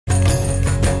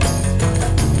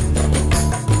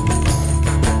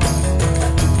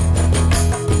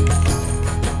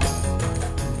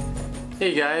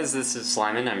Hey guys, this is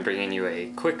Slyman. I'm bringing you a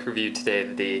quick review today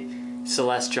of the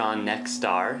Celestron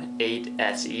NexStar 8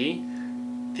 SE.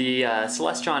 The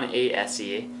Celestron 8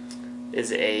 SE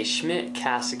is a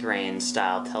Schmidt-Cassegrain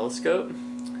style telescope. It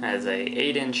has a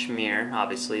 8-inch mirror,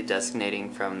 obviously designating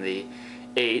from the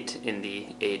 8 in the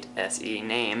 8 SE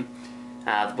name,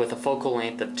 with a focal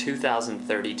length of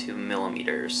 2032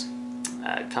 millimeters.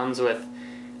 It comes with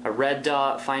a red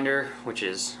dot finder, which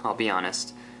is, I'll be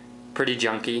honest, pretty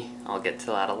junky. I'll get to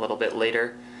that a little bit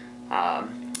later.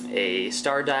 A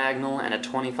star diagonal and a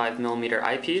 25mm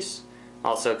eyepiece.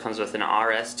 Also comes with an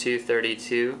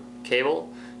RS-232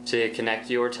 cable to connect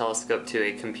your telescope to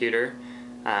a computer.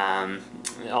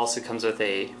 It also comes with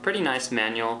a pretty nice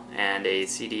manual and a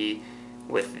CD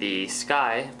with the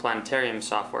Sky planetarium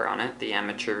software on it, the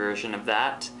amateur version of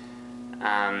that.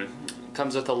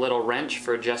 Comes with a little wrench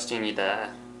for adjusting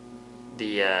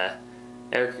the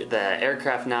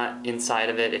aircraft nut inside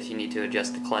of it if you need to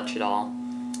adjust the clutch at all,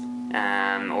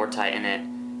 or tighten it,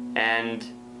 and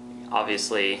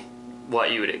obviously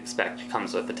what you would expect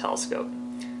comes with the telescope.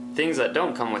 Things that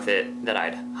don't come with it that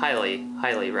I'd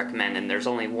highly recommend, and there's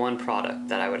only one product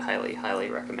that I would highly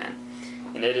recommend,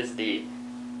 and it is the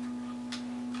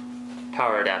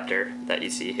power adapter that you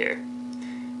see here.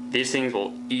 These things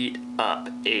will eat up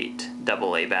 8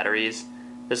 AA batteries.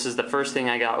 This is the first thing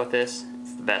I got with this.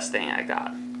 It's the best thing I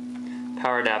got.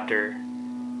 Power adapter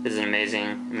is an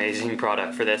amazing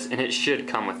product for this, and it should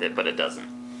come with it, but it doesn't.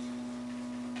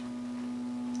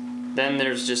 Then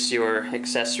there's just your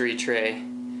accessory tray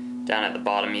down at the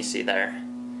bottom you see there.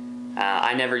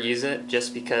 I never use it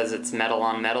just because it's metal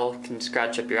on metal, can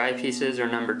scratch up your eyepieces, or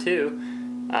number two,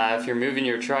 if you're moving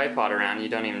your tripod around you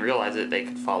don't even realize it, they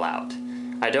could fall out.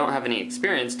 I don't have any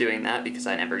experience doing that because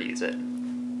I never use it.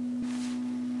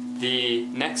 The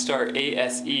NexStar 8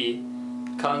 SE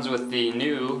comes with the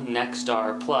new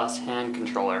NexStar Plus hand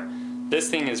controller. This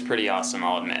thing is pretty awesome,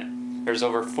 I'll admit. There's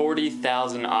over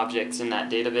 40,000 objects in that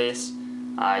database.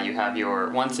 You have your,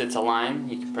 once it's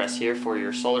aligned, you can press here for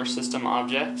your solar system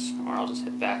objects, or I'll just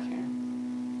hit back here.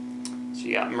 So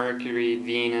you got Mercury,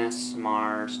 Venus,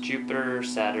 Mars, Jupiter,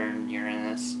 Saturn,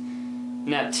 Uranus,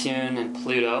 Neptune, and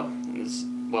Pluto, as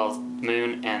well as the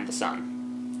Moon and the Sun.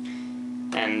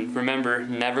 And remember,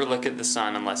 never look at the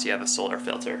sun unless you have a solar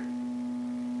filter.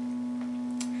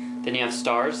 Then you have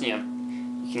stars. You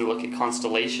can look at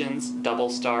constellations, double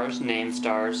stars, named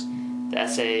stars, the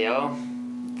SAO,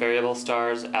 variable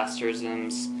stars,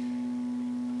 asterisms.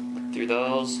 Look through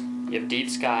those. You have deep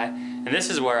sky. And this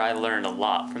is where I learned a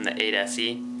lot from the 8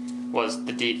 SE, was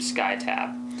the deep sky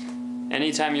tab.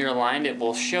 Anytime you're aligned, it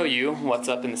will show you what's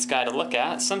up in the sky to look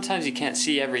at. Sometimes you can't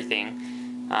see everything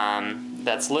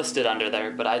that's listed under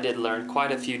there, but I did learn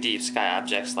quite a few deep sky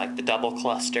objects like the double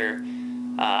cluster,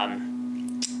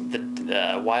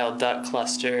 the wild duck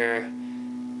cluster,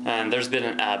 and there's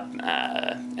been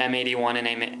M81 and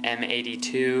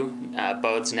M82,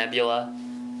 Bode's Nebula.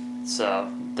 So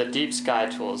the deep sky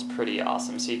tool is pretty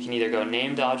awesome. So you can either go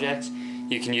named objects,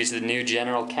 you can use the new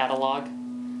general catalog,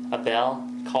 Abell,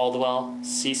 Caldwell,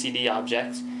 CCD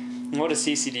objects. And what a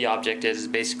CCD object is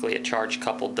basically a charge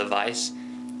coupled device.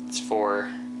 It's for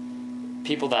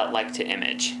people that like to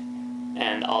image,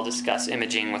 and I'll discuss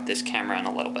imaging with this camera in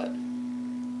a little bit.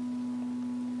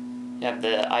 You have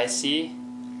the IC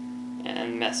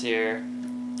and Messier,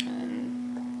 and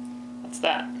that's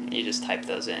that. You just type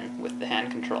those in with the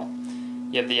hand control.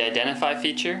 You have the identify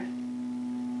feature.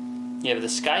 You have the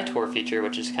sky tour feature,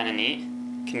 which is kind of neat.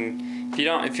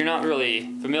 If you're not really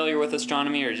familiar with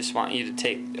astronomy, or just want you to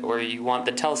take, or you want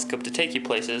the telescope to take you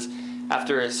places,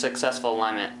 after a successful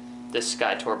alignment, this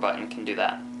Sky Tour button can do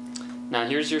that. Now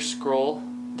here's your scroll.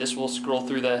 This will scroll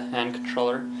through the hand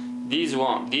controller. These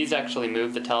won't. These actually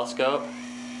move the telescope.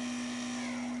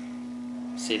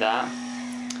 See that?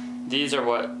 These are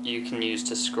what you can use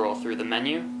to scroll through the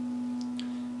menu.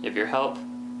 You have your help,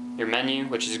 your menu,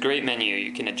 which is a great menu.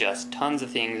 You can adjust tons of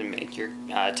things and make your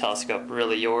telescope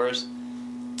really yours.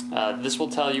 This will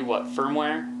tell you what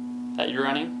firmware that you're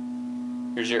running.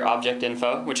 Here's your object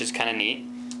info, which is kind of neat.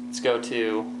 Let's go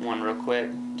to one real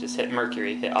quick. Just hit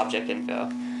Mercury, hit object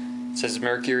info. It says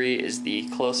Mercury is the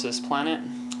closest planet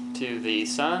to the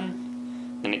Sun.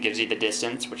 Then it gives you the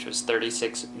distance, which was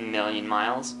 36 million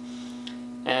miles,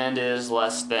 and is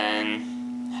less than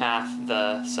half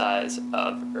the size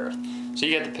of Earth. So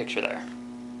you get the picture there.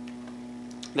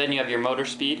 Then you have your motor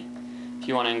speed. If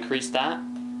you want to increase that,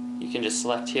 you can just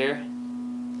select here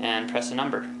and press a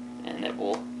number, and it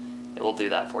will do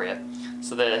that for you.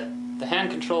 So the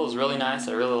hand control is really nice.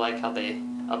 I really like how they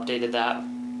updated that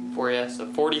for you. So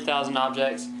 40,000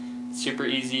 objects, super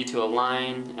easy to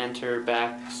align, enter,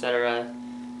 back, etc.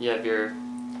 You have your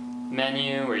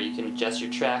menu where you can adjust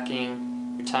your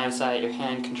tracking, your time sight, your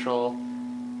hand control,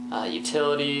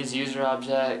 utilities, user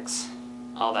objects,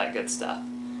 all that good stuff.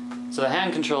 So the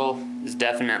hand control is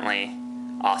definitely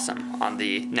awesome on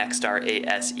the NexStar 8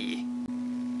 SE.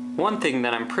 One thing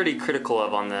that I'm pretty critical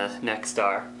of on the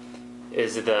NexStar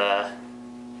is the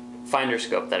finder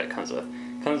scope that it comes with.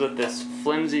 It comes with this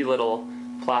flimsy little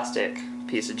plastic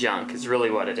piece of junk, is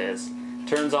really what it is.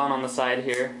 Turns on the side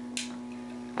here.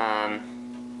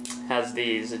 Has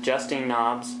these adjusting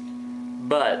knobs,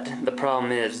 but the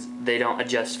problem is they don't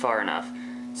adjust far enough.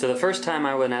 So the first time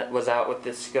I was out with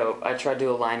this scope, I tried to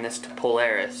align this to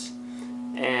Polaris,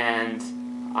 and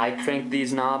I cranked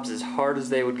these knobs as hard as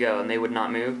they would go and they would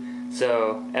not move.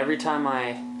 So every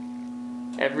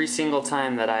single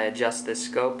time that I adjust this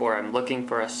scope or I'm looking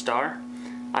for a star,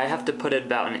 I have to put it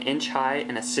about an inch high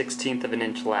and a 1/16 of an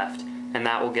inch left, and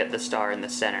that will get the star in the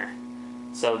center.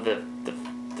 So the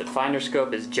finder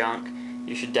scope is junk.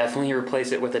 You should definitely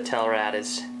replace it with a Telrad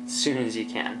as soon as you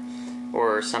can,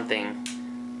 or something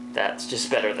that's just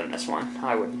better than this one.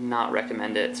 I would not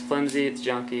recommend it. It's flimsy, it's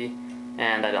junky,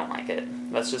 and I don't like it.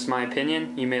 That's just my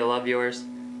opinion. You may love yours.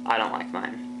 I don't like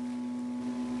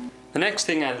mine. The next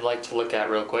thing I'd like to look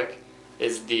at real quick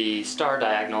is the star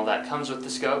diagonal that comes with the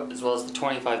scope, as well as the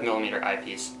 25mm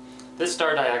eyepiece. This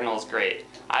star diagonal is great.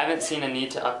 I haven't seen a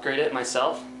need to upgrade it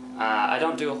myself. I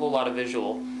don't do a whole lot of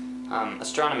visual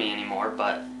astronomy anymore,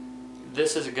 but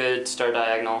this is a good star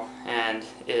diagonal, and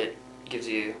it gives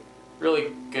you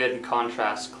really good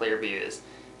contrast, clear views.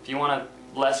 If you want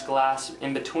less glass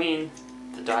in between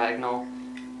the diagonal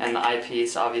and the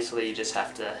eyepiece, obviously you just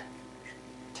have to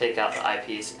take out the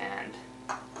eyepiece and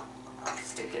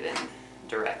stick it in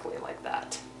directly like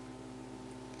that.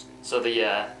 So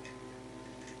the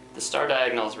star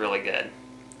diagonal is really good.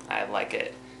 I like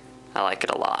it. I like it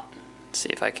a lot. Let's see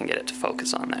if I can get it to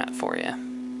focus on that for you.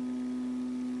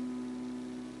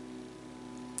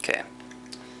 Okay.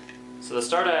 So the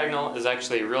star diagonal is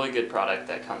actually a really good product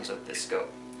that comes with this scope.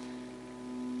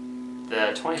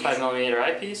 The 25mm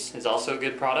eyepiece is also a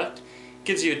good product.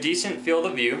 Gives you a decent field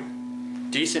of view,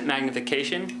 decent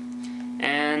magnification,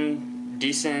 and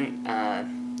decent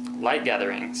light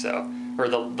gathering.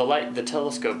 The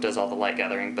telescope does all the light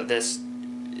gathering, but it's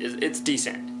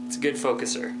decent. It's a good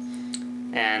focuser,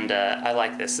 and I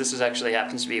like this. This actually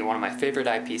happens to be one of my favorite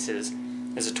eyepieces.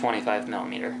 Is a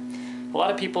 25mm. A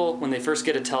lot of people, when they first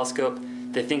get a telescope,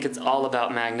 they think it's all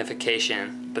about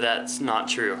magnification, but that's not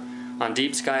true. On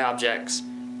deep sky objects,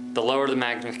 the lower the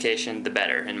magnification, the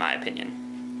better, in my opinion.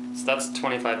 So that's a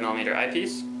 25mm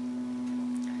eyepiece.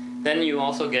 Then you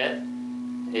also get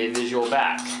a visual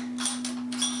back,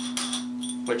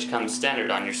 which comes standard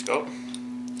on your scope.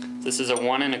 This is a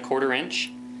 1 1/4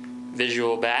 inch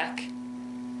visual back.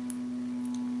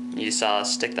 You saw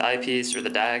stick the eyepiece or the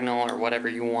diagonal or whatever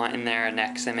you want in there, a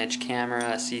next image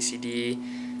camera, a CCD.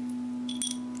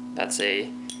 That's a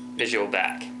visual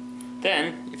back.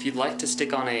 Then, if you'd like to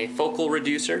stick on a focal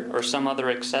reducer or some other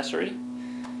accessory,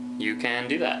 you can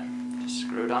do that. Just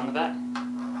screw it on the back.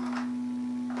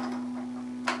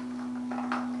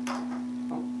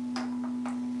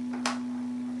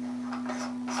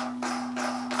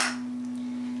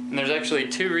 And there's actually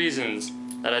two reasons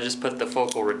that I just put the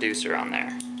focal reducer on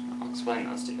there. I'll explain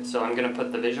those to you. So I'm going to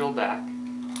put the visual back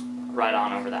right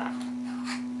on over that.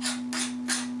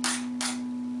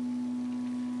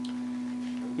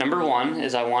 Number one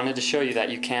is I wanted to show you that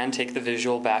you can take the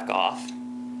visual back off.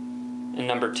 And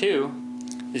number two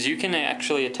is you can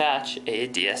actually attach a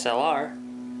DSLR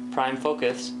prime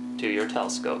focus to your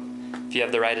telescope. If you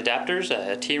have the right adapters,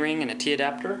 a T-ring and a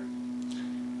T-adapter,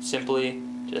 simply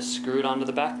just screw it onto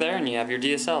the back there and you have your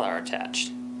DSLR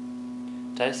attached.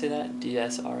 Did I say that?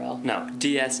 DSRL? No,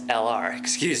 DSLR,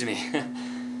 excuse me.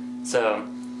 So,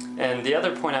 and the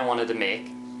other point I wanted to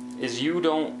make is you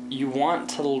want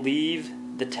to leave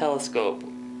the telescope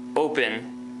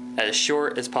open as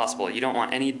short as possible. You don't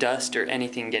want any dust or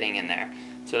anything getting in there.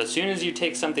 So as soon as you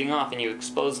take something off and you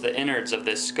expose the innards of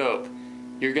this scope,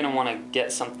 you're going to want to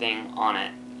get something on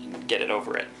it and get it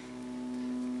over it.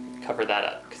 Cover that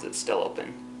up because it's still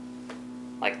open,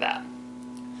 like that.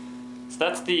 So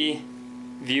that's the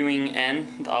viewing end,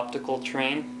 the optical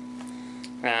terrain.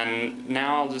 And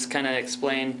now I'll just kind of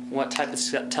explain what type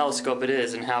of telescope it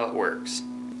is and how it works.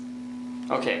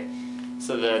 Okay,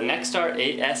 so the NexStar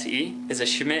 8 SE is a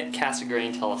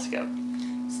Schmidt-Cassegrain telescope.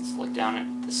 So let's look down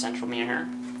at the central mirror.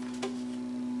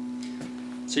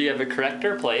 So you have a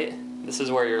corrector plate. This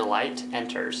is where your light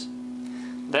enters.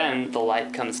 Then the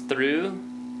light comes through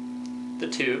the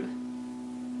tube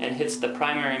and hits the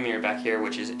primary mirror back here,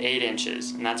 which is 8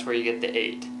 inches, and that's where you get the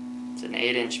 8. It's an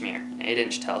 8-inch mirror, an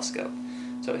 8-inch telescope.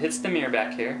 So it hits the mirror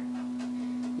back here.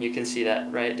 You can see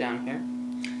that right down here.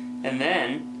 And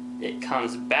then it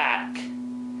comes back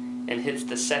and hits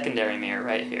the secondary mirror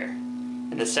right here.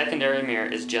 And the secondary mirror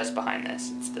is just behind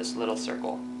this. It's this little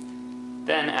circle.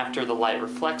 Then after the light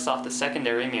reflects off the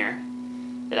secondary mirror,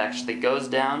 it actually goes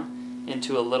down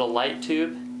into a little light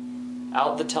tube,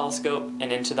 out the telescope,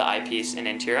 and into the eyepiece and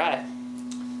into your eye.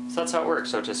 So that's how it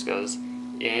works. So it just goes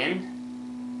in,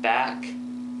 back,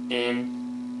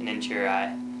 in, and into your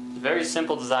eye. It's a very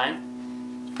simple design.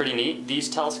 It's pretty neat. These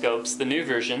telescopes, the new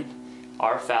version,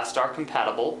 are fast star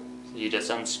compatible. So you just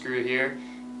unscrew here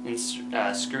and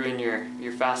screw in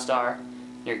your fast star.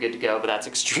 You're good to go, but that's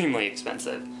extremely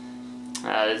expensive.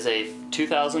 It is a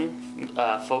 2000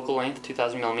 focal length,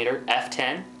 2000 millimeter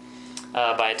f10.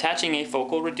 By attaching a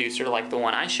focal reducer like the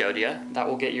one I showed you, that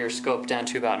will get your scope down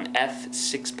to about an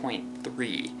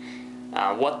f6.3.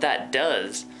 What that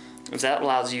does is that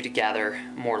allows you to gather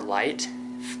more light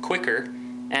quicker,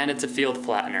 and it's a field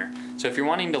flattener. So if you're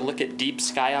wanting to look at deep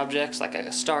sky objects like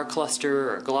a star cluster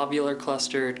or a globular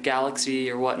cluster, galaxy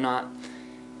or whatnot,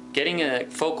 getting a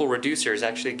focal reducer is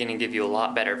actually going to give you a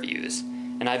lot better views.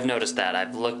 And I've noticed that.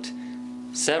 I've looked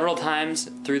several times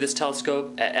through this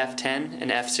telescope at f10 and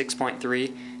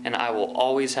f6.3, and I will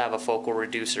always have a focal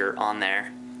reducer on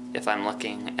there if I'm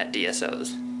looking at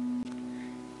DSOs.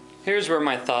 Here's where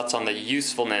my thoughts on the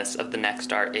usefulness of the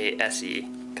NexStar 8 SE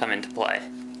come into play.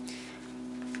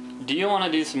 Do you want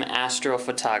to do some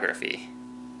astrophotography?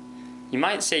 You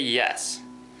might say yes.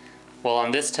 Well,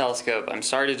 on this telescope, I'm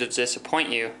sorry to disappoint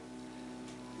you,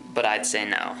 but I'd say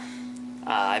no.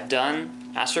 I've done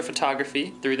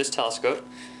astrophotography through this telescope,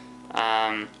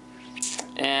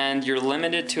 and you're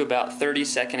limited to about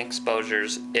 30-second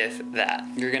exposures, if that.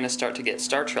 You're going to start to get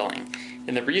star trailing,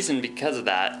 and the reason because of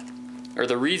that, or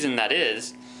the reason that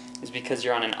is because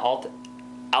you're on an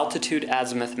altitude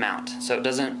azimuth mount, so it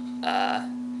doesn't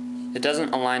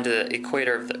align to the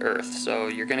equator of the Earth, so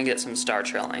you're going to get some star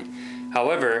trailing.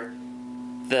 However,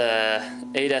 the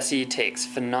 8SE takes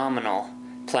phenomenal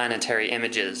planetary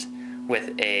images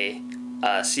with a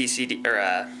CCD or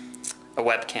a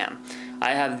webcam.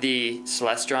 I have the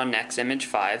Celestron NexImage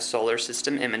 5 solar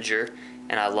system imager,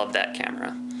 and I love that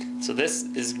camera. So this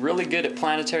is really good at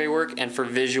planetary work and for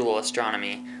visual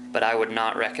astronomy, but I would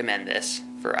not recommend this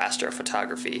for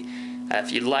astrophotography.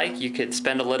 If you'd like, you could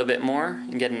spend a little bit more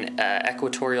and get an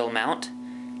equatorial mount.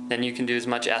 Then you can do as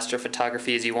much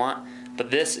astrophotography as you want,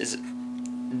 but this is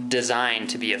designed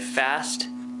to be a fast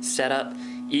setup,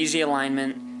 easy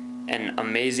alignment, and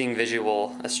amazing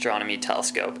visual astronomy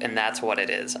telescope, and that's what it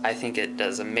is. I think it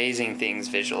does amazing things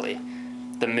visually.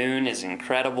 The moon is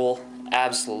incredible,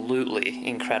 absolutely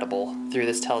incredible through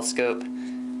this telescope.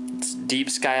 It's deep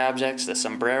sky objects, the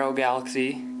Sombrero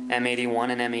Galaxy,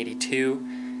 M81 and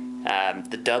M82,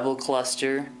 the double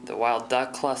cluster, the wild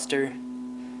duck cluster.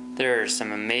 There is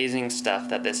some amazing stuff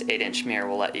that this 8-inch mirror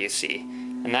will let you see.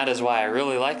 And that is why I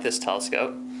really like this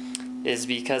telescope, is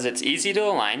because it's easy to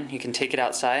align. You can take it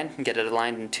outside and get it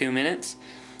aligned in 2 minutes.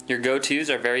 Your go-tos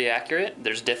are very accurate.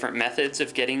 There's different methods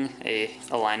of getting a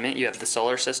alignment. You have the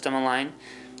solar system align,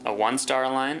 a 1-star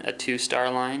align, a 2-star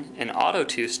align, an auto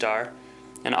 2-star,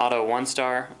 an auto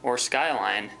 1-star, or sky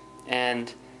align.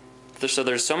 And so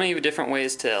there's so many different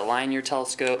ways to align your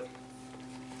telescope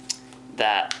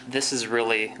that this is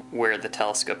really where the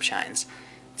telescope shines.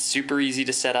 It's super easy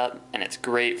to set up, and it's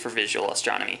great for visual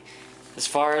astronomy. As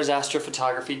far as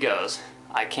astrophotography goes,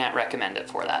 I can't recommend it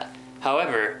for that.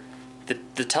 However,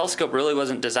 the telescope really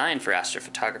wasn't designed for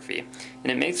astrophotography,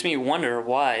 and it makes me wonder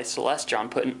why Celestron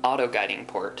put an auto-guiding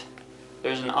port.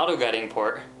 There's an auto-guiding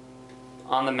port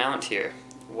on the mount here.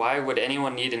 Why would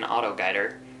anyone need an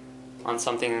auto-guider on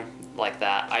something like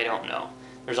that? I don't know.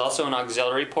 There's also an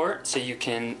auxiliary port, so you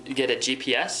can get a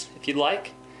GPS if you'd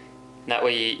like. That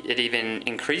way it even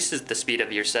increases the speed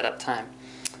of your setup time.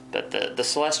 But the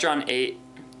Celestron 8,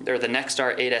 or the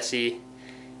NexStar 8 SE,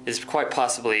 is quite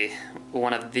possibly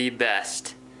one of the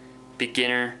best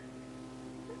beginner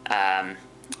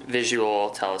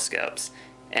visual telescopes.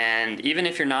 And even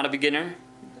if you're not a beginner,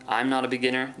 I'm not a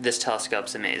beginner, this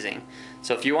telescope's amazing.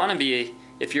 So if you want to be,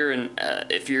 if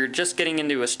you're just getting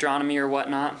into astronomy or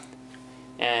whatnot,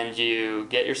 and you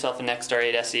get yourself a NexStar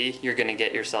 8 SE, you're going to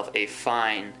get yourself a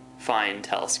fine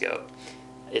telescope.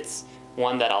 It's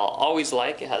one that I'll always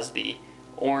like. It has the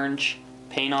orange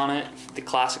paint on it, the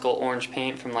classical orange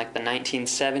paint from like the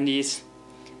 1970s,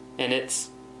 and it's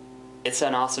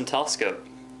an awesome telescope.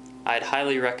 I'd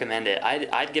highly recommend it.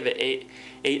 I'd give it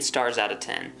 8 stars out of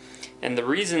 10. And the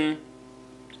reason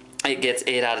it gets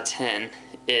 8 out of 10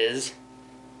 is,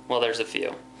 well, there's a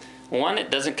few. One,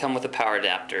 it doesn't come with a power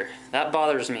adapter. That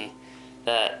bothers me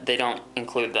that they don't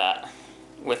include that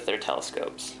with their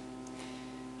telescopes,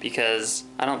 because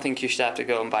I don't think you should have to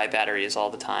go and buy batteries all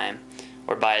the time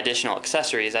or buy additional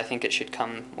accessories. I think it should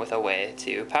come with a way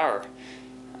to power,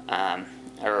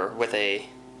 or with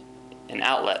an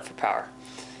outlet for power.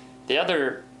 The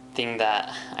other thing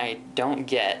that I don't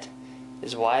get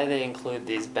is why they include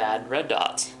these bad red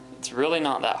dots. It's really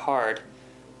not that hard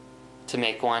to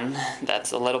make one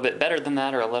that's a little bit better than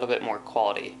that or a little bit more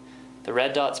quality. The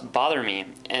red dots bother me,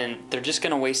 and they're just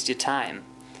going to waste you time.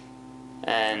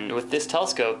 And with this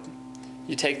telescope,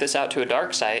 you take this out to a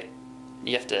dark site,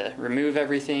 you have to remove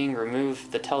everything,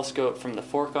 remove the telescope from the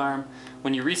fork arm.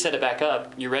 When you reset it back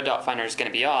up, your red dot finder is going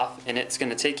to be off, and it's going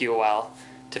to take you a while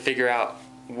to figure out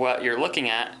what you're looking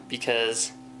at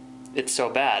because it's so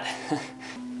bad.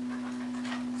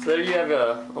 So there you have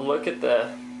a look at the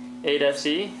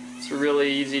 8SE. It's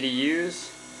really easy to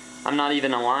use. I'm not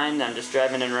even aligned, I'm just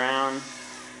driving it around.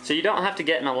 So you don't have to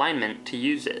get an alignment to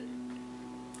use it.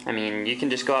 I mean, you can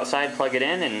just go outside, plug it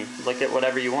in, and look at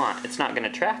whatever you want. It's not going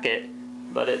to track it,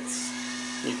 but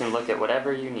you can look at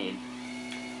whatever you need.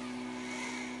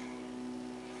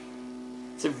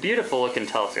 It's a beautiful looking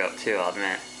telescope too, I'll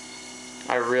admit.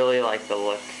 I really like the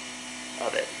look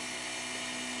of it.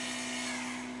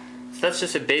 So that's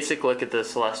just a basic look at the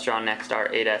Celestron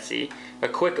NexStar 8SE. A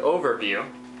quick overview.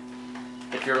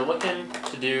 If you're looking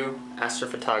to do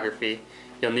astrophotography,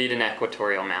 you'll need an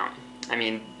equatorial mount. I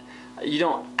mean, you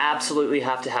don't absolutely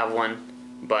have to have one,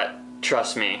 but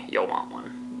trust me, you'll want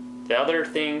one. The other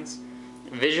things,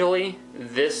 visually,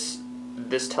 this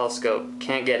telescope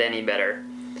can't get any better.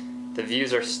 The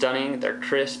views are stunning, they're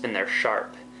crisp, and they're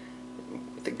sharp.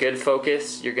 With a good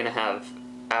focus, you're gonna have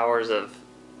hours of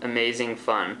amazing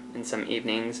fun in some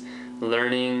evenings,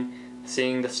 learning,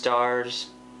 seeing the stars,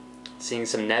 seeing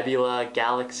some nebula,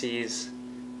 galaxies,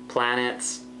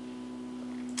 planets.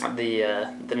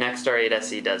 The NexStar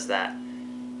 8SE does that.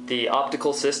 The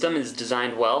optical system is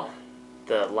designed well.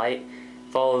 The light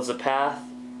follows a path,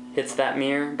 hits that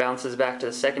mirror, bounces back to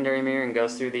the secondary mirror, and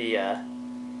goes through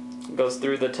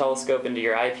the telescope into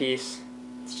your eyepiece.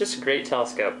 It's just a great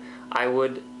telescope. I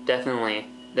would definitely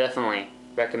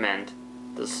recommend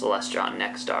the Celestron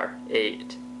NexStar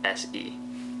 8SE.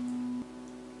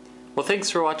 Well, thanks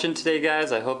for watching today,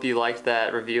 guys. I hope you liked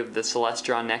that review of the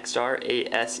Celestron NexStar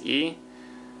 8SE.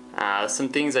 Some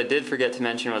things I did forget to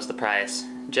mention was the price.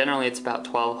 Generally, it's about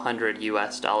 $1,200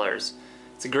 US.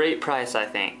 It's a great price, I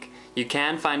think. You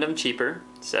can find them cheaper,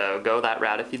 so go that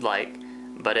route if you'd like.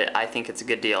 But I think it's a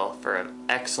good deal for an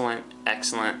excellent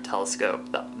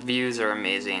telescope. The views are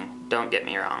amazing. Don't get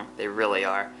me wrong, they really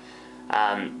are.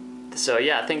 So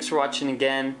yeah, thanks for watching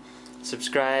again.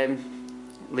 Subscribe,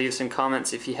 leave some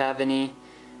comments if you have any,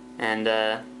 and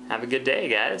have a good day,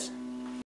 guys.